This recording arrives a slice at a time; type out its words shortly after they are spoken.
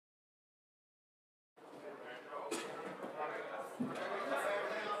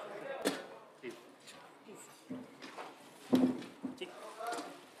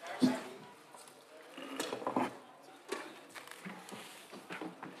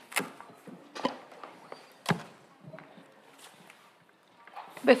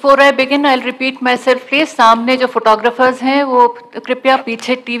Before I begin, I'll repeat myself, please. सामने जो photographers हैं, वो कृपया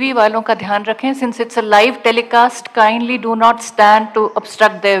पीछे TV वालों का ध्यान रखें. Since it's a live telecast, kindly do not stand to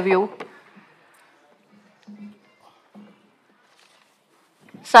obstruct their view.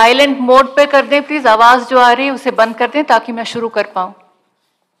 Silent mode पे कर दें, please. आवाज जो आ रही है, उसे बंद कर दें, ताकि मैं शुरू कर पाऊं.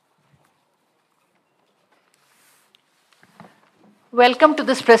 Welcome to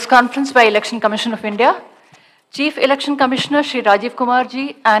this press conference by Election Commission of India. Chief Election Commissioner Shri Rajiv Kumar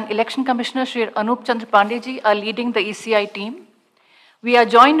ji and Election Commissioner Shri Anup Chandra Pandey ji are leading the ECI team. We are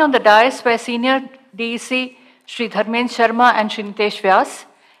joined on the dais by Senior DEC Shri Dharmendra Sharma and Shri Nitesh Vyas,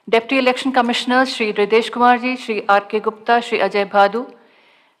 Deputy Election Commissioners Shri Ridesh Kumar ji, Shri R.K. Gupta, Shri Ajay Bhadu,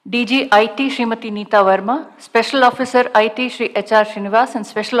 DG IT Srimati Neeta Verma, Special Officer IT Shri HR Srinivas and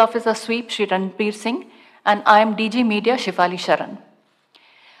Special Officer Sweep Shri Ranbir Singh, and I am DG Media Shifali Sharan.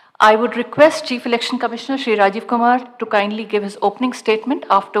 I would request Chief Election Commissioner Shri Rajiv Kumar to kindly give his opening statement,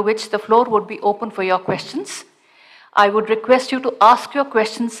 after which the floor would be open for your questions. I would request you to ask your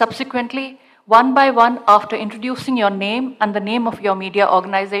questions subsequently, one by one, after introducing your name and the name of your media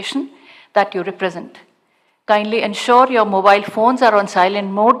organization that you represent. Kindly ensure your mobile phones are on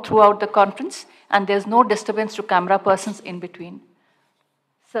silent mode throughout the conference and there's no disturbance to camera persons in between.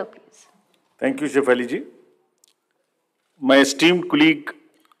 Sir, please. Thank you, Shefali ji. My esteemed colleague,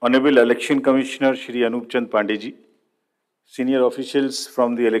 Honorable Election Commissioner Shri Anup Chandra Pandey ji, senior officials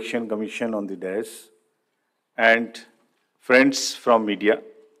from the Election Commission on the dais, and friends from media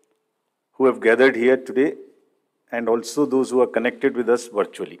who have gathered here today, and also those who are connected with us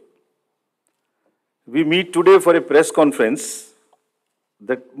virtually. We meet today for a press conference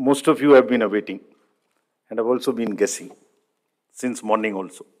that most of you have been awaiting and have also been guessing since morning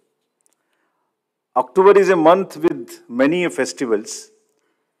also. October is a month with many festivals,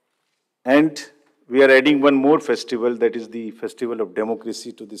 and we are adding one more festival, that is the Festival of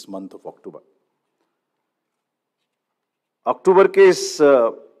Democracy, to this month of October. अक्टूबर के इस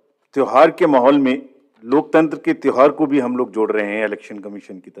त्योहार के माहौल में लोकतंत्र के त्योहार को भी हम लोग जोड़ रहे हैं इलेक्शन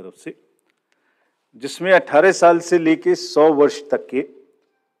कमीशन की तरफ से, जिसमें 18 साल से लेके 100 वर्ष तक के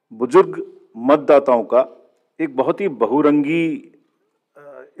बुजुर्ग मतदाताओं का एक बहुत ही बहुरंगी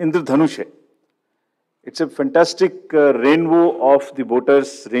इंद्रधनुष है. It's a fantastic rainbow of the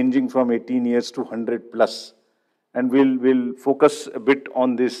voters ranging from 18 years to 100 plus, and we'll focus a bit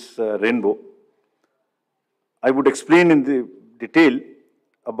on this rainbow. I would explain in the detail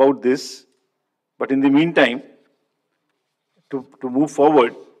about this, but in the meantime, to move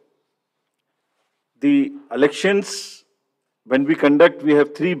forward, the elections, when we conduct, we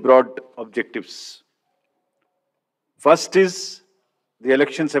have three broad objectives. First is the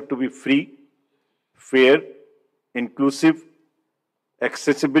elections have to be free, fair, inclusive,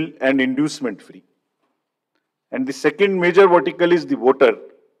 accessible, and inducement free. And the second major vertical is the voter,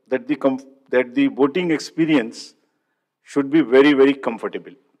 that the voting experience should be very, very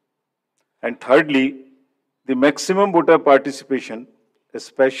comfortable. And thirdly, the maximum voter participation,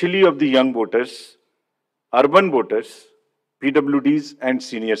 especially of the young voters, urban voters, PWDs, and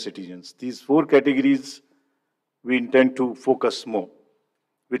senior citizens. These four categories we intend to focus more,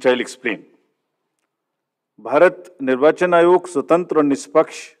 which I'll explain. Bharat निर्वाचन आयोग स्वतंत्र और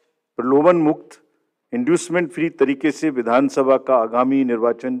निष्पक्ष, प्रलोभन मुक्त, inducement free तरीके से विधानसभा का आगामी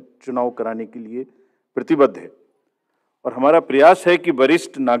निर्वाचन चुनाव कराने के लिए प्रतिबद्ध है, और हमारा प्रयास है कि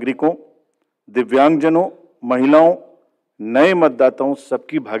वरिष्ठ नागरिकों, दिव्यांगजनों, महिलाओं, नए मतदाताओं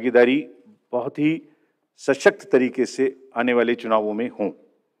सबकी भागीदारी बहुत ही सशक्त तरीके से आने वाले चुनावों में हो.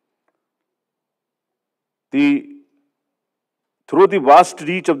 Through the vast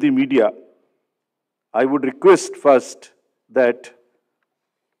reach of the media, I would request first that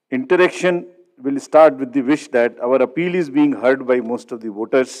interaction will start with the wish that our appeal is being heard by most of the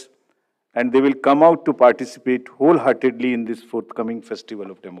voters and they will come out to participate wholeheartedly in this forthcoming Festival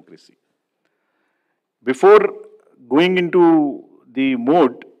of Democracy. Before going into the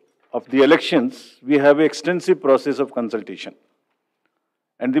mode of the elections, we have an extensive process of consultation.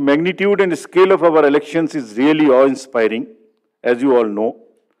 And the magnitude and scale of our elections is really awe-inspiring, as you all know.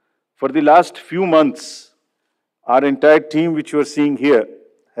 For the last few months, our entire team, which you are seeing here,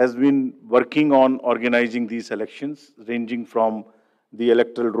 has been working on organizing these elections, ranging from the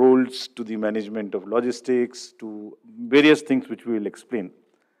electoral rolls to the management of logistics to various things which we will explain.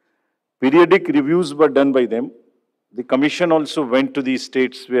 Periodic reviews were done by them. The commission also went to the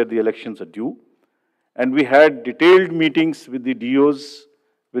states where the elections are due, and we had detailed meetings with the DOs,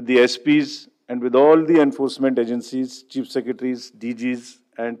 with the SPs, and with all the enforcement agencies, chief secretaries, DGs,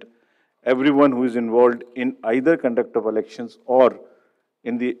 and everyone who is involved in either conduct of elections or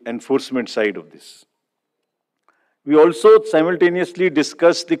in the enforcement side of this. We also simultaneously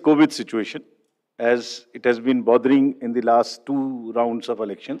discussed the COVID situation, as it has been bothering in the last 2 rounds of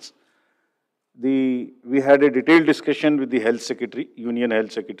elections. We had a detailed discussion with the Health Secretary, Union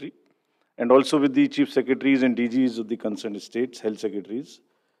Health Secretary, and also with the Chief Secretaries and DGs of the concerned states, Health Secretaries.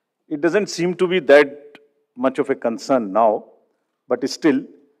 It doesn't seem to be that much of a concern now, but still,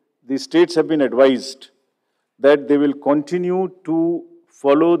 the states have been advised that they will continue to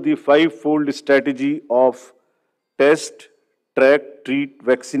follow the 5-fold strategy of test, track, treat,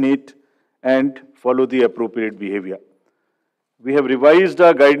 vaccinate, and follow the appropriate behavior. We have revised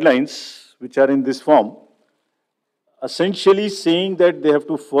our guidelines, which are in this form, essentially saying that they have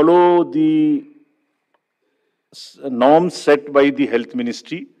to follow the norms set by the Health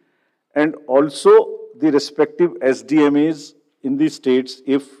Ministry and also the respective SDMAs in the states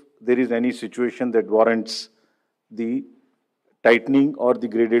if there is any situation that warrants the tightening or the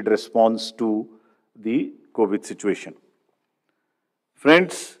graded response to the COVID situation.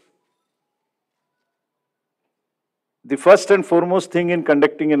 Friends, the first and foremost thing in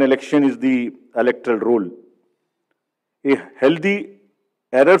conducting an election is the electoral roll. A healthy,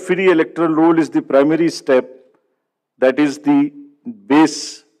 error-free electoral roll is the primary step, that is the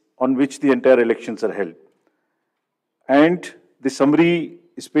base on which the entire elections are held. And the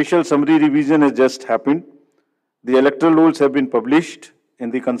special summary revision has just happened. The electoral rolls have been published in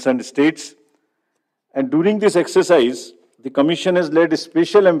the concerned states. And during this exercise, the Commission has laid a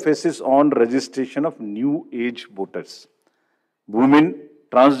special emphasis on registration of new age voters, women,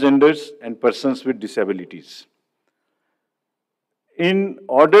 transgenders, and persons with disabilities. In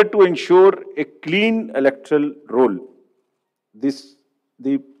order to ensure a clean electoral roll,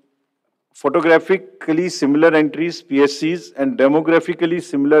 the photographically similar entries, PSCs, and demographically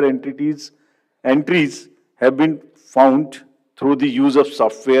similar entries have been found through the use of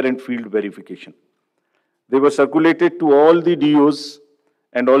software and field verification. They were circulated to all the DOs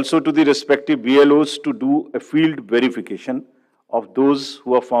and also to the respective BLOs to do a field verification of those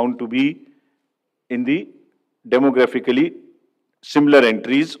who are found to be in the demographically similar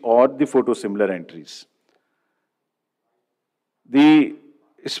entries or the photo-similar entries. The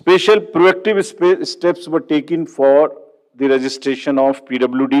special proactive steps were taken for the registration of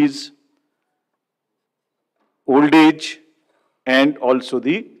PWDs, old age, and also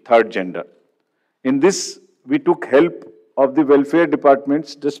the third gender. In this, we took help of the welfare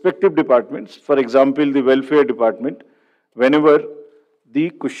departments, respective departments. For example, the welfare department, whenever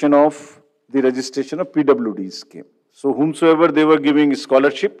the question of the registration of PWDs came. So whomsoever they were giving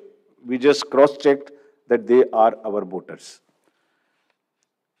scholarship, we just cross-checked that they are our voters.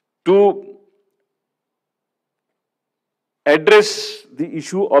 To address the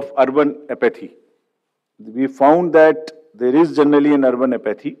issue of urban apathy, we found that there is generally an urban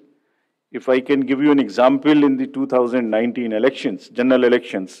apathy. If I can give you an example, in the 2019 elections, general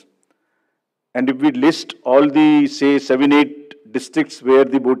elections, and if we list all the, say, 7-8 districts where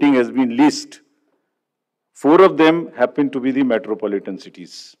the voting has been least, 4 of them happen to be the metropolitan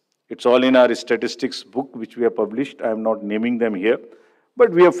cities. It's all in our statistics book, which we have published. I am not naming them here,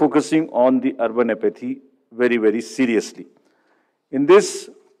 but we are focusing on the urban apathy very, very seriously. In this,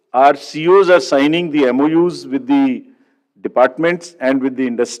 our CEOs are signing the MOUs with the departments and with the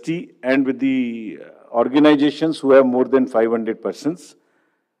industry and with the organizations who have more than 500 persons.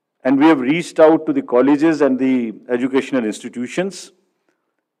 And we have reached out to the colleges and the educational institutions.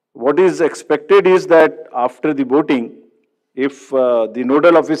 What is expected is that after the voting, if the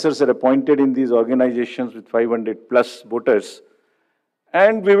nodal officers are appointed in these organizations with 500 plus voters,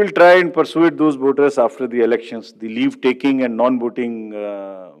 and we will try and persuade those voters after the elections, the leave-taking and non-voting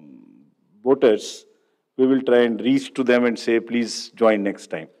voters, we will try and reach to them and say, please join next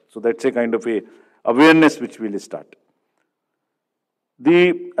time. So that's a kind of a awareness which we will start.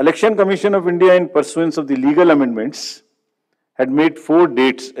 The Election Commission of India, in pursuance of the legal amendments, had made 4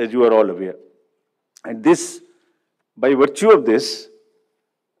 dates, as you are all aware. And this, by virtue of this,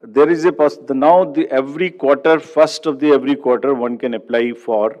 there is a now every quarter, first of the every quarter, one can apply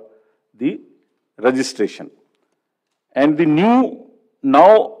for the registration. And the new,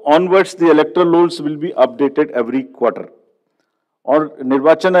 now onwards, the electoral rolls will be updated every quarter. और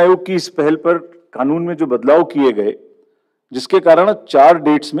निर्वाचन आयोग की इस पहल पर कानून में जो बदलाव किए गए, जिसके कारण 4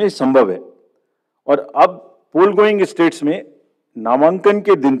 डेट्स में संभव है, और अब पोल गोइंग स्टेट्स में नामांकन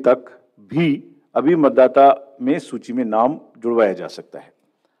के दिन तक भी अभी मतदाता में सूची में नाम जुड़वाया जा सकता है.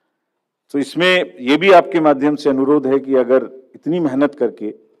 तो इसमें यह भी आपके माध्यम से अनुरोध है कि अगर इतनी मेहनत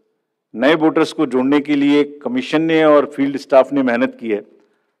करके नए वोटर्स को जोड़ने के लिए कमीशन ने और फील्ड स्टाफ ने मेहनत की है,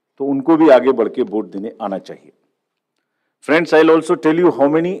 तो उनको भी आगे बढ़ के वोट देने आना चाहिए. Friends, I'll also tell you how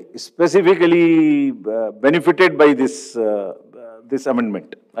many specifically benefited by this, this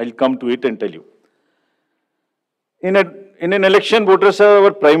amendment. I'll come to it and tell you. In an election, voters are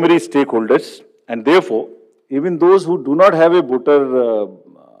our primary stakeholders, and therefore, even those who do not have a voter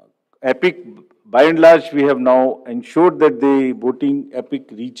epic, by and large, we have now ensured that the voting epic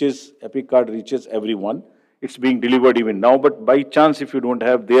card reaches everyone. It's being delivered even now, but by chance, if you don't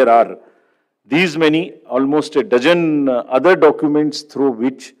have, there are these many, almost a dozen other documents through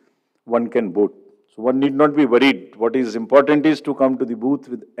which one can vote. So one need not be worried. What is important is to come to the booth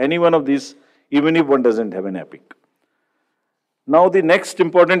with any one of these, even if one doesn't have an epic. Now the next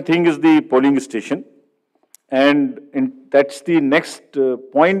important thing is the polling station. And that's the next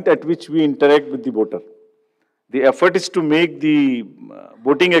point at which we interact with the voter. The effort is to make the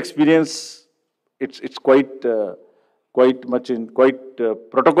voting experience, it's quite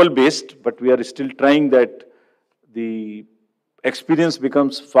protocol based, but we are still trying that the experience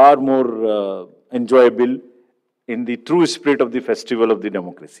becomes far more enjoyable in the true spirit of the festival of the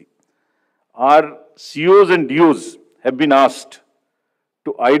democracy. Our COs and DOs have been asked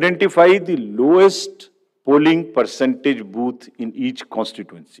to identify the lowest polling percentage booth in each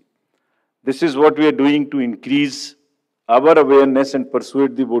constituency. This is what we are doing to increase our awareness and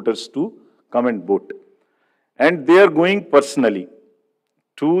persuade the voters to come and vote. And they are going personally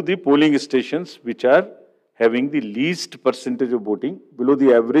to the polling stations which are having the least percentage of voting, below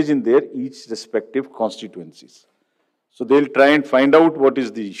the average in their each respective constituencies. So they'll try and find out what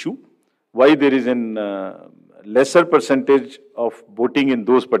is the issue, why there is an lesser percentage of voting in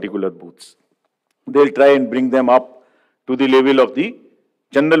those particular booths. They'll try and bring them up to the level of the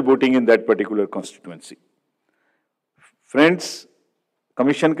general voting in that particular constituency. Friends,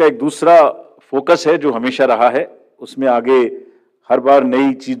 commission का एक दूसरा focus है जो हमेशा रहा है, उसमें आगे हर बार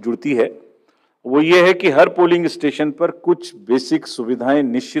नई चीज जुड़ती है, वो ये है कि हर पोलिंग स्टेशन पर कुछ बेसिक सुविधाएं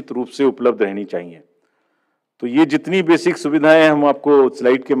निश्चित रूप से उपलब्ध रहनी चाहिए। तो ये जितनी बेसिक सुविधाएं हम आपको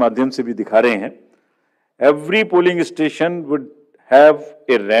स्लाइड के माध्यम से भी दिखा रहे हैं, every polling station would have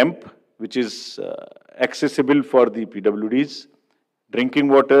a ramp which is accessible for the PWDs, drinking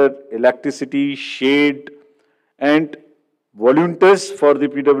water, electricity, shade, and volunteers for the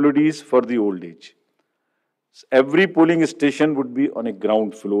PWDs for the old age. Every polling station would be on a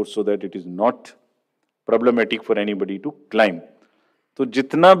ground floor so that it is not problematic for anybody to climb. तो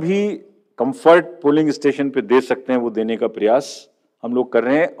जितना भी comfort polling station पे दे सकते हैं वो देने का प्रयास हम लोग कर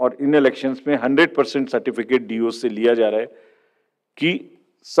रहे हैं, और इन इलेक्शंस में 100% सर्टिफिकेट डीओ से लिया जा रहा है कि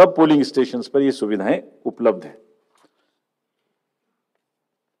सब पोलिंग स्टेशंस पर ये सुविधाएं उपलब्ध हैं।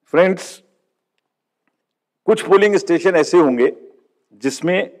 फ्रेंड्स, कुछ पोलिंग स्टेशन ऐसे होंगे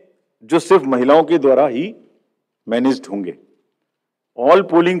जिसमें जो सिर्फ महिलाओं के द्वारा ही मैनेज्ड होंगे, all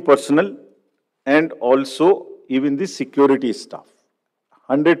polling personal and also even the security staff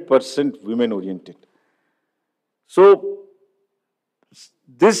 100% women oriented. So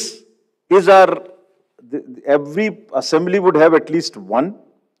this is our, every assembly would have at least one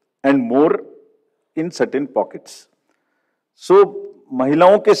and more in certain pockets. So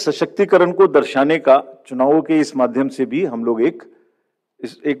महिलाओं के सशक्तिकरण को दर्शाने का चुनावों के इस माध्यम से भी हम लोग एक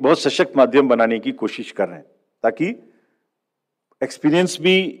बहुत सशक्त माध्यम बनाने की कोशिश कर रहे हैं, ताकि एक्सपीरियंस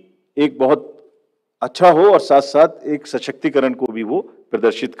भी एक बहुत अच्छा हो और साथ साथ एक सशक्तिकरण को भी वो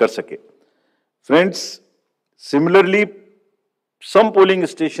प्रदर्शित कर सके। Friends, similarly some polling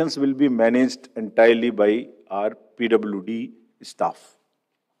stations will be managed entirely by our PWD staff,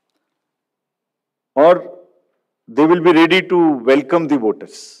 or they will be ready to welcome the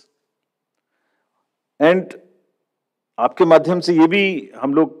voters. And आपके माध्यम से ये भी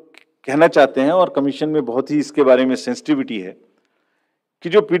हम लोग कहना चाहते हैं, और कमीशन में बहुत ही इसके बारे में सेंसिटिविटी है, कि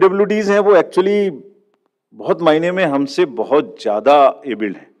जो PWDs हैं वो एक्चुअली बहुत मायने में हमसे बहुत ज़्यादा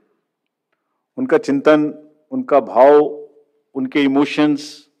एबल्ड हैं। उनका चिंतन, उनका भाव, उनके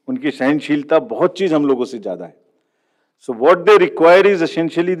इमोशंस, उनकी सहनशीलता, बहुत चीज़ हम लोगों से ज़्यादा है। So what they require is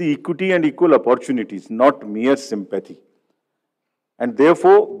essentially the equity and equal opportunities, not mere sympathy. And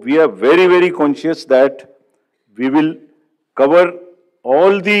therefore, we are very, very conscious that we will cover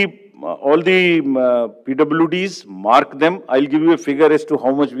all the PWDs, mark them. I'll give you a figure as to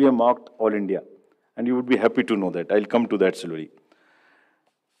how much we have marked all India, and you would be happy to know that. I'll come to that slowly.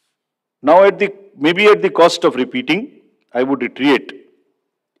 Now, maybe at the cost of repeating, I would reiterate,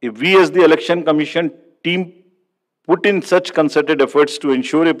 if we as the Election Commission team put in such concerted efforts to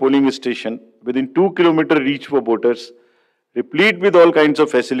ensure a polling station within 2-kilometer reach for voters, replete with all kinds of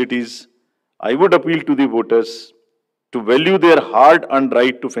facilities, I would appeal to the voters to value their hard-earned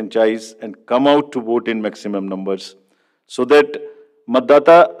right to franchise and come out to vote in maximum numbers, so that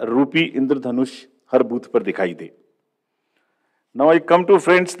मतदाता रूपी इंद्रधनुष हर booth पर दिखाई दे। Now I come to,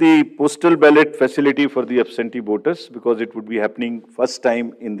 friends, the postal ballot facility for the absentee voters, because it would be happening first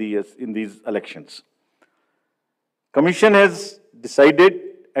time in these elections. Commission has decided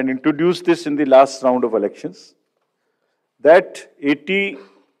and introduced this in the last round of elections, that 80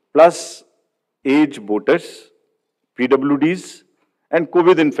 plus age voters, PWDs and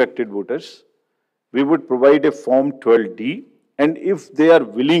COVID infected voters, we would provide a form 12D, and if they are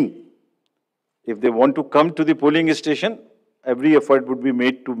willing, if they want to come to the polling station, every effort would be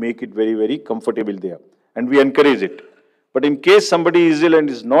made to make it very, very comfortable there, and we encourage it. But in case somebody is ill and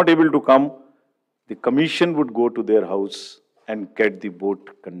is not able to come, the commission would go to their house and get the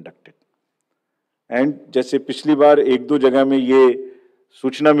vote conducted. And जैसे पिछली बार एक दो जगह में ये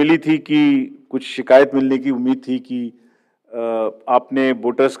सूचना मिली थी कि कुछ शिकायत मिलने की उम्मीद थी कि आपने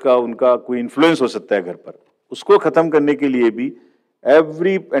वोटर्स का उनका कोई इन्फ्लुएंस हो सकता है घर पर, उसको खत्म करने के लिए भी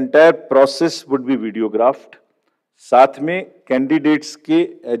every entire process would be वीडियोग्राफ्ड। साथ में कैंडिडेट्स के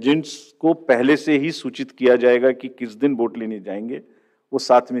एजेंट्स को पहले से ही सूचित किया जाएगा कि किस दिन वोट लेने जाएंगे, वो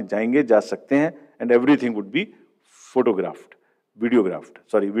साथ में जाएंगे, जा सकते हैं, and everything would be photographed,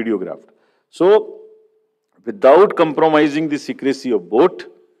 वीडियोग्राफ्ड। So, without compromising the secrecy of vote,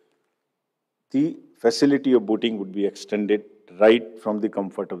 the facility of voting would be extended right from the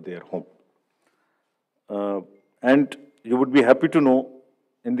comfort of their home. And you would be happy to know,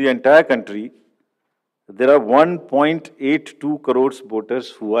 in the entire country, there are 1.82 crores voters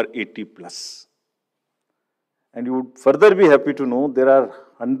who are 80 plus. And you would further be happy to know there are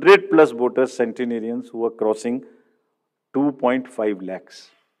 100 plus voters, centenarians, who are crossing 2.5 lakhs.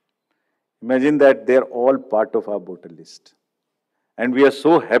 Imagine that they are all part of our voter list. And we are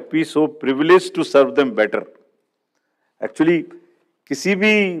so happy, so privileged to serve them better. Actually, किसी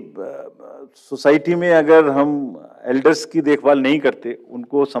भी society में अगर हम elders की देखभाल नहीं करते,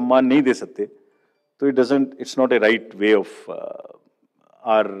 उनको सम्मान नहीं दे सकते, तो it's not a right way of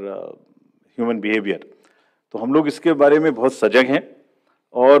our human behavior. तो हम लोग इसके बारे में बहुत सजग हैं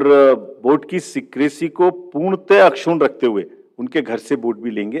और वोट की सीक्रेसी को पूर्णतः अक्षुण्ण रखते हुए उनके घर से वोट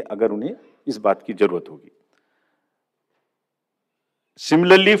भी लेंगे अगर उन्हें इस बात की जरूरत होगी।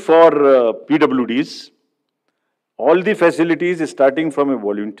 Similarly, for PWDs, all the facilities starting from a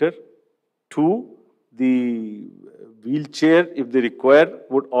volunteer to the wheelchair, if they require,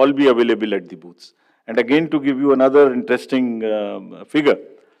 would all be available at the booths. And again, to give you another interesting figure,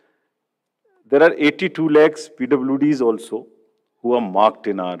 there are 82 lakhs PWDs also who are marked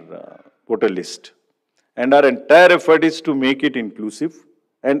in our voter list. And our entire effort is to make it inclusive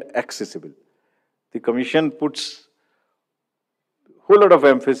and accessible. The Commission puts a whole lot of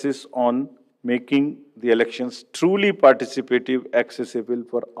emphasis on making the elections truly participative, accessible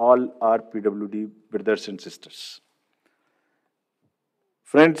for all our PWD brothers and sisters.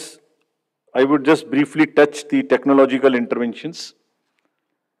 Friends, I would just briefly touch the technological interventions.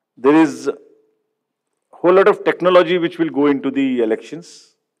 There is a whole lot of technology which will go into the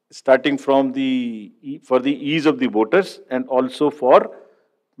elections, starting from for the ease of the voters and also for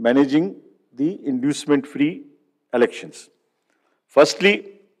managing the inducement-free elections.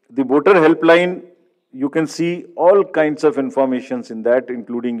 Firstly, the voter helpline, you can see all kinds of informations in that,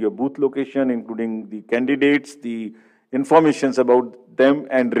 including your booth location, including the candidates, the informations about them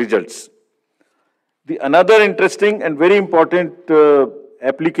and results. The another interesting and very important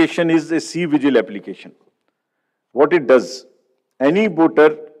application is a C-Vigil application. What it does, any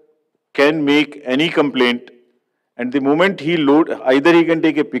voter can make any complaint, and the moment he either he can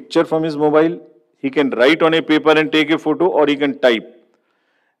take a picture from his mobile, he can write on a paper and take a photo, or he can type.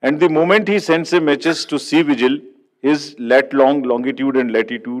 And the moment he sends a message to C-Vigil, his longitude and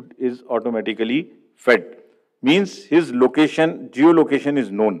latitude is automatically fed. Means his location, geolocation is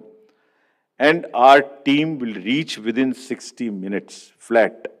known. And our team will reach within 60 minutes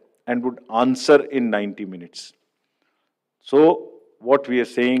flat and would answer in 90 minutes. So what we are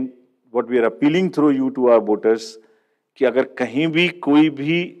saying, what we are appealing through you to our voters, कि अगर कहीं भी कोई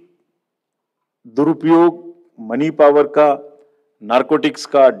भी दुरुपयोग money power का, narcotics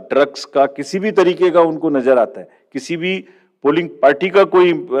का, drugs का, किसी भी तरीके का उनको नजर आता है, किसी भी पोलिंग पार्टी का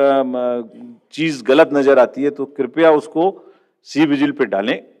कोई चीज गलत नजर आती है, तो कृपया उसको C-Vigil पे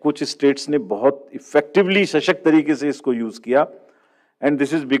डालें। कुछ स्टेट्स ने बहुत इफेक्टिवली, सशक्त तरीके से इसको यूज किया, and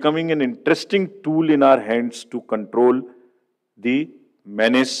this is becoming an interesting tool in our hands to control the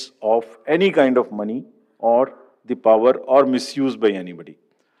menace of any kind of money or the power or misuse by anybody.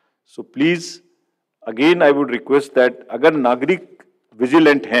 So please, again I would request that agar nagrik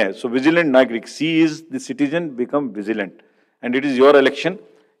vigilant hai, so vigilant nagrik, C is the citizen become vigilant, and it is your election.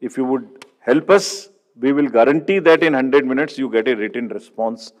 If you would help us, we will guarantee that in 100 minutes you get a written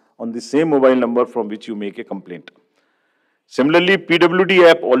response on the same mobile number from which you make a complaint. Similarly, PWD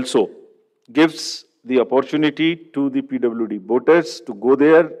app also gives the opportunity to the PWD voters to go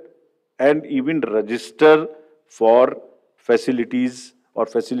there and even register for facilities or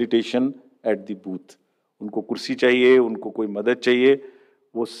facilitation at the booth. उनको कुर्सी चाहिए, उनको कोई मदद चाहिए,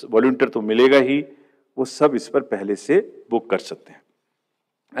 वो volunteer तो मिलेगा ही, वो सब इस पर पहले से बुक कर सकते हैं.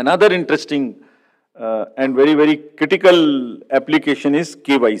 Another interesting and very critical application is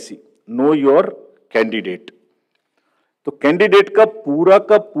KYC, Know Your Candidate. तो कैंडिडेट का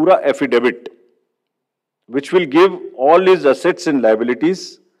पूरा affidavit which will give all his assets and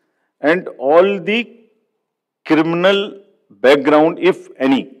liabilities and all the criminal background, if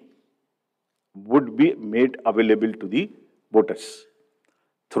any, would be made available to the voters.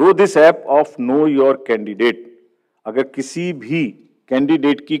 Through this app of Know Your Candidate, अगर किसी भी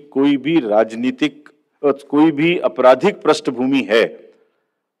candidate की कोई भी राजनीतिक कोई भी आपराधिक पृष्ठभूमि है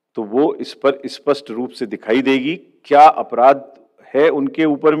तो वो इस पर स्पष्ट रूप से दिखाई देगी, क्या अपराध है उनके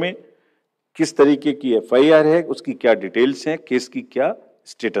ऊपर में, किस तरीके की एफआईआर है, उसकी क्या डिटेल्स हैं, केस की क्या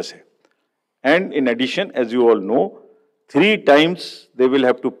स्टेटस है. And in addition, as you all know, 3 times they will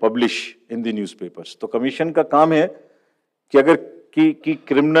have to publish in the newspapers. तो कमीशन का काम है कि अगर की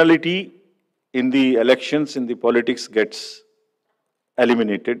criminality in the elections, in the politics gets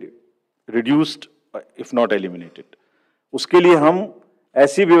eliminated, reduced, if not eliminated, उसके लिए हम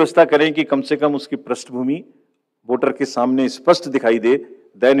ऐसी व्यवस्था करें कि कम से कम उसकी पृष्ठभूमि वोटर के सामने स्पष्ट दिखाई दे.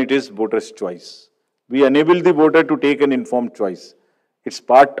 Then it is voter's choice. We enable the voter to take an informed choice. It's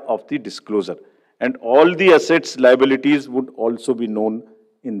part of the disclosure. And all the assets, liabilities would also be known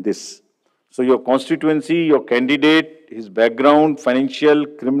in this. So your constituency, your candidate, his background, financial,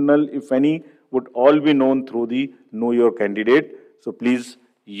 criminal, if any, would all be known through the Know Your Candidate. So please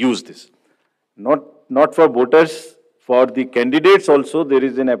use this. Not for voters, for the candidates also there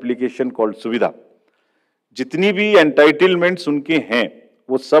is an application called Suvidha. जितनी भी entitlements उनके हैं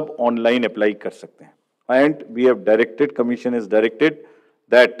वो सब online apply कर सकते हैं. And we have directed, commission is directed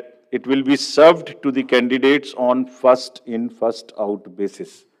that it will be served to the candidates on first in first out basis,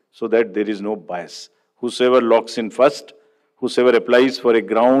 so that there is no bias. हुसएवर locks in first, हुसएवर applies for a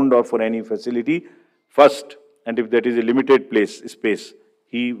ground और for any facility first, and if that is a limited place space,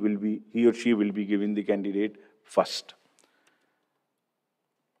 he or she will be given the candidate first.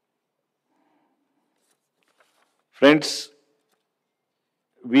 Friends,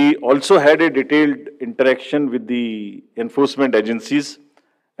 we also had a detailed interaction with the enforcement agencies,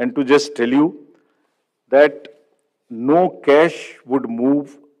 and to just tell you that no cash would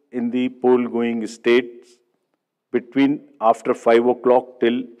move in the poll going states between after 5 o'clock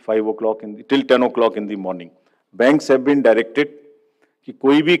till 10 o'clock in the morning. Banks have been directed कि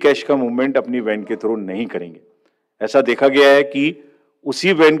कोई भी cash का movement अपनी van के through नहीं करेंगे. ऐसा देखा गया है कि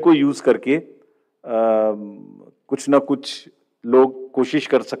उसी वैन को यूज करके कुछ ना कुछ लोग कोशिश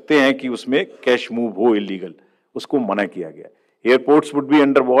कर सकते हैं कि उसमें कैश मूव हो इलीगल, उसको मना किया गया. Airports would be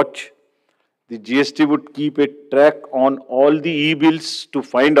under watch. The GST would keep a track on all the ई-बिल्स to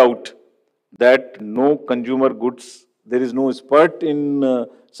find out that no consumer goods, there is no spurt in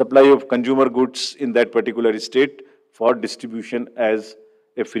supply of consumer goods in that particular state for distribution as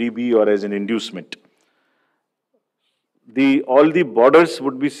a freebie or as an inducement. All the borders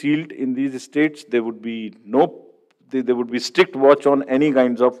would be sealed in these states. There would be there would be strict watch on any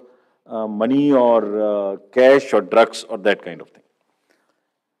kinds of money or cash or drugs or that kind of thing.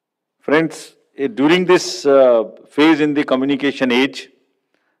 Friends, during this phase in the communication age,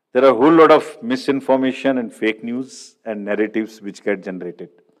 there are a whole lot of misinformation and fake news and narratives which get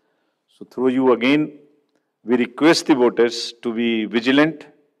generated. So through you again, we request the voters to be vigilant,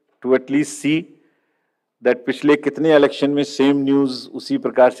 to at least see that पिछले कितने election में same news उसी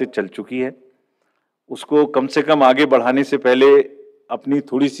प्रकार से चल चुकी है. उसको कम से कम आगे बढ़ाने से पहले अपनी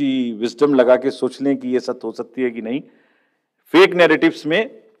थोड़ी सी विजडम लगा के सोच लें कि ये सत्य हो सकती है कि नहीं. फेक नैरेटिव्स में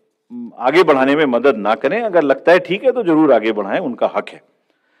आगे बढ़ाने में मदद ना करें. अगर लगता है ठीक है तो जरूर आगे बढ़ाएं, उनका हक है.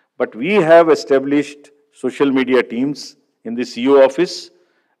 But we have established social media teams in the CO office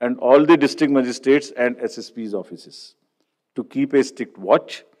and all the district magistrates and SSP's offices to keep a strict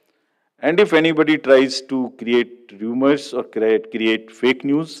watch. And if anybody tries to create rumors or create fake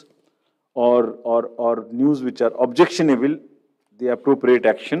news or news which are objectionable, the appropriate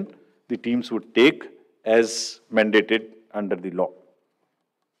action the teams would take as mandated under the law.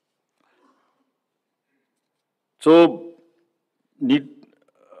 So,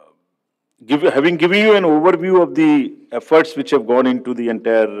 having given you an overview of the efforts which have gone into the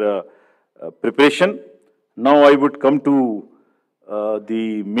entire preparation, now I would come to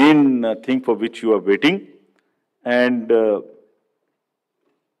the main thing for which you are waiting. And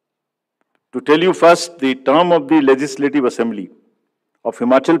To tell you first, the term of the Legislative Assembly of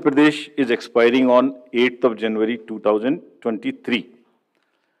Himachal Pradesh is expiring on 8th of January 2023.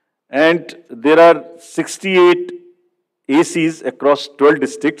 And there are 68 ACs across 12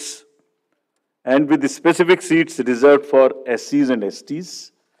 districts, and with the specific seats reserved for SCs and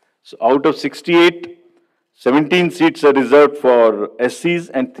STs. So out of 68, 17 seats are reserved for SCs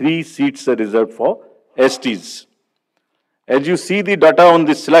and 3 seats are reserved for STs. As you see the data on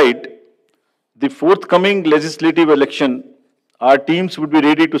this slide, the forthcoming legislative election, our teams would be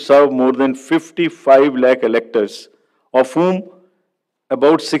ready to serve more than 55 lakh electors, of whom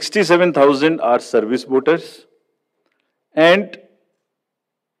about 67,000 are service voters and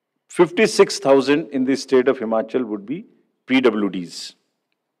 56,000 in the state of Himachal would be PWDs.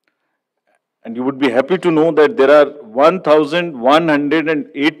 And you would be happy to know that there are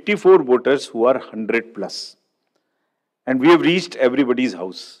 1,184 voters who are 100 plus. And we have reached everybody's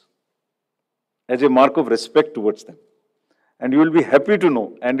house as a mark of respect towards them. And you will be happy to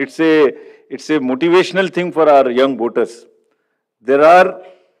know, and it's a motivational thing for our young voters. There are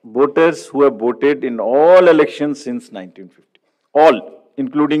voters who have voted in all elections since 1950, all,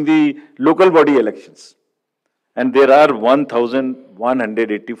 including the local body elections. And there are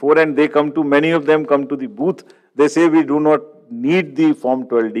 1,184, and they come to, many of them come to the booth. They say, we do not need the Form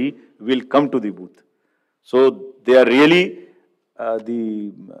 12D, we'll come to the booth. So they are really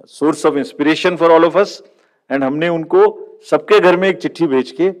the source of inspiration for all of us. And हमने उनको सबके घर में एक चिट्ठी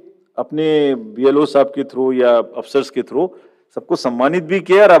भेज के अपने BLO साहब के थ्रू या अफसर्स के थ्रू सबको सम्मानित भी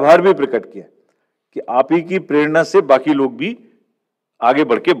किया और आभार भी प्रकट किया कि आप ही की प्रेरणा से बाकी लोग भी आगे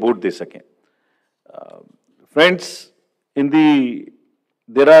बढ़ के वोट दे सकें. Friends,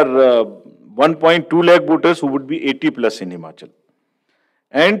 there are 1.2 lakh voters who would be 80 plus in Himachal,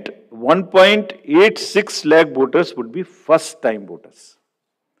 and 1.86 lakh voters would be first time voters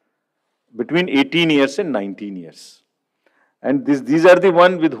between 18 years and 19 years. And these are the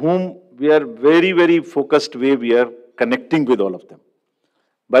ones with whom we are very, very focused way we are connecting with all of them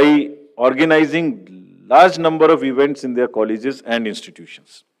by organizing large number of events in their colleges and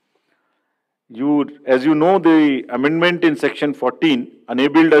institutions. As you know, the amendment in section 14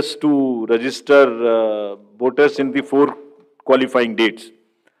 enabled us to register voters in the 4 qualifying dates.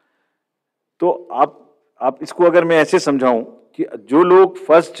 तो आप इसको अगर मैं ऐसे समझाऊं कि जो लोग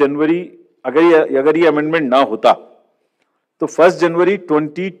 1 जनवरी अगर ये अमेंडमेंट ना होता तो 1 जनवरी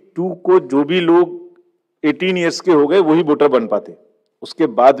 22 को जो भी लोग 18 इयर्स के हो गए वही वोटर बन पाते. उसके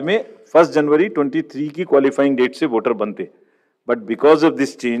बाद में 1 जनवरी 23 की क्वालिफाइंग डेट से वोटर बनते. But because of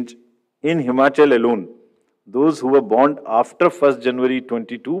this change in Himachal alone, those who were born after 1st January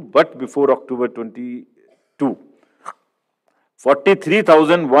 22 but before October 22,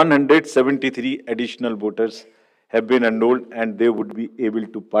 43,173 additional voters have been enrolled and they would be able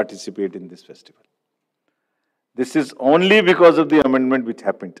to participate in this festival. This is only because of the amendment which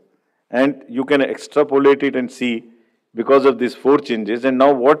happened, and you can extrapolate it and see because of these 4 changes. And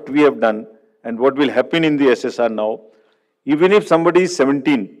now what we have done and what will happen in the SSR now, even if somebody is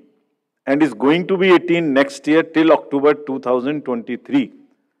 17 and is going to be 18 next year till October 2023,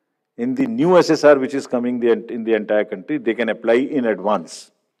 in the new SSR which is coming in the entire country, they can apply in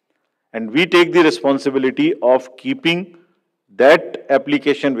advance. And we take the responsibility of keeping that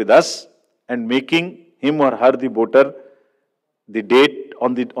application with us and making him or her the voter the date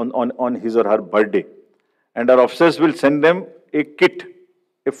on his or her birthday. And our officers will send them a kit,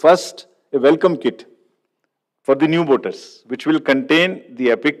 a welcome kit for the new voters, which will contain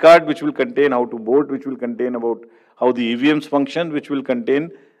the EPIC card, which will contain how to vote, which will contain about how the EVMs function, which will contain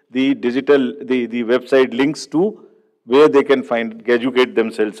the digital, the website links to where they can educate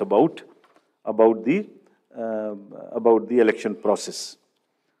themselves about the election process.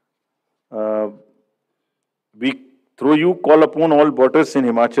 We, through you, call upon all voters in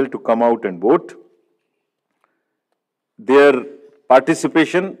Himachal to come out and vote. Their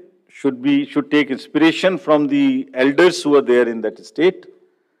participation should take inspiration from the elders who are there in that state,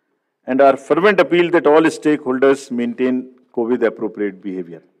 and our fervent appeal that all stakeholders maintain COVID appropriate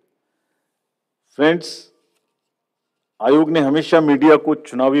behavior. Friends, आयोग ने हमेशा media को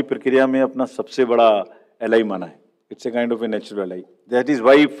चुनावी प्रक्रिया में अपना सबसे बड़ा एलाई माना है. It's a kind of a natural ally. That is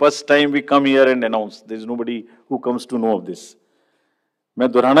why first time we come here and announce. There is nobody who comes to know of this.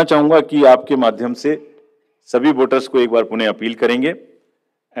 मैं दोहराना चाहूँगा कि आपके माध्यम से सभी वोटर्स को एक बार पुनः अपील करेंगे.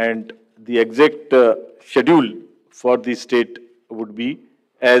 And the exact schedule for the state would be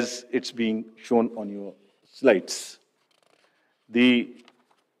as it's being shown on your slides.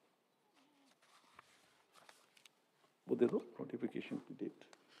 Notification date.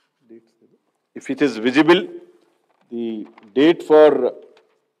 If it is visible, the date for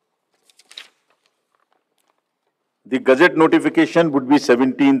The Gazette notification would be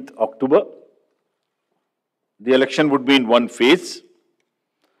 17th October. The election would be in one phase.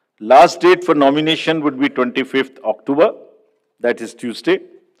 Last date for nomination would be 25th October, that is Tuesday.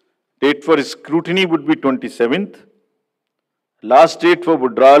 Date for scrutiny would be 27th. Last date for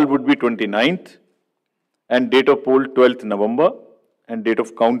withdrawal would be 29th. And date of poll 12th November. And date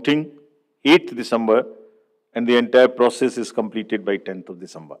of counting 8th December. And the entire process is completed by 10th of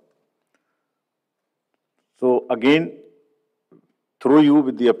December. So again, through you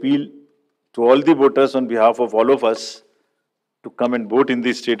with the appeal to all the voters on behalf of all of us to come and vote in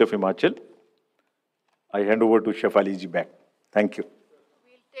the state of Himachal, I hand over to Shefali ji back. Thank you.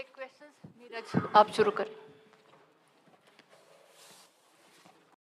 We'll take questions. Neeraj, आप शुरू करें.